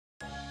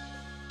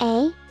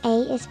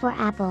is for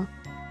apple.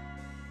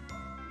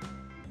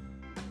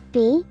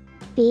 B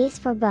is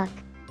for book.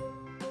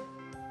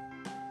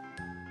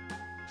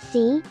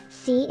 C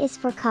is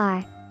for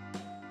car.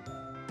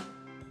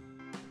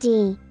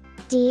 D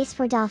is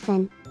for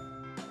dolphin.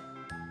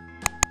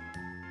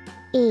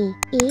 E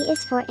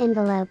is for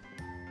envelope.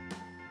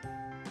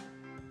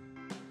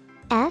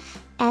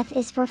 F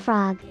is for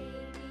frog.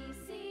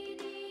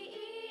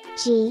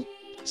 G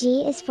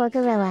is for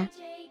gorilla.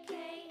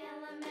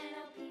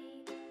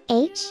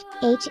 H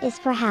is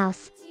for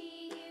house.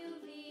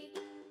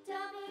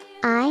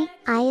 I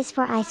is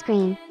for ice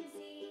cream.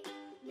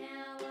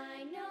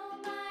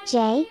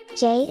 J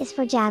is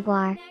for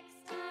jaguar.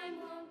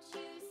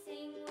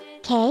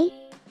 K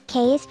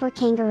is for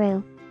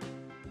kangaroo.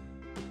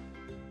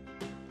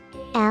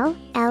 L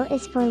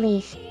is for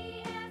leaf.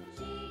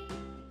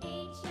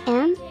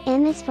 M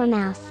is for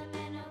mouse.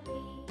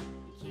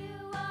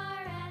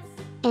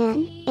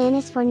 N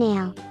is for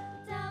nail.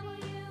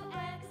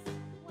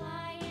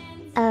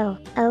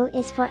 O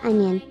is for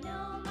onion.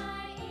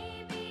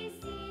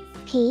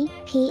 P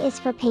is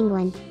for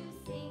penguin.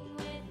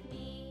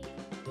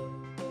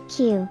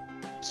 Q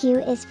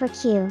is for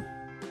queue.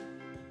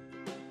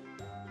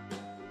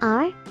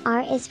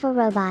 R is for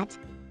robot.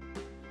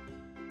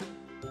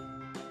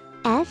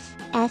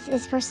 S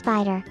is for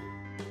spider.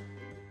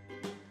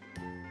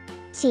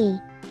 T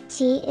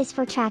is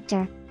for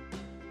tractor.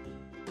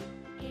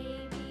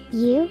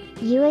 U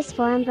is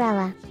for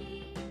umbrella.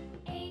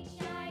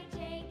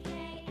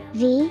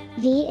 V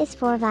is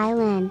for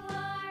violin.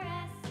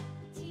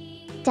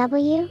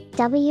 W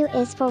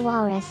is for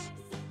walrus.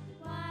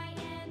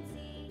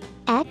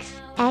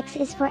 X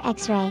is for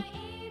X-ray.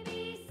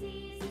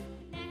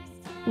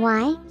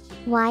 Y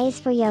is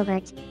for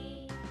yogurt.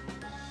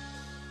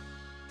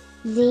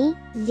 Z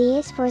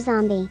is for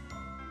zombie.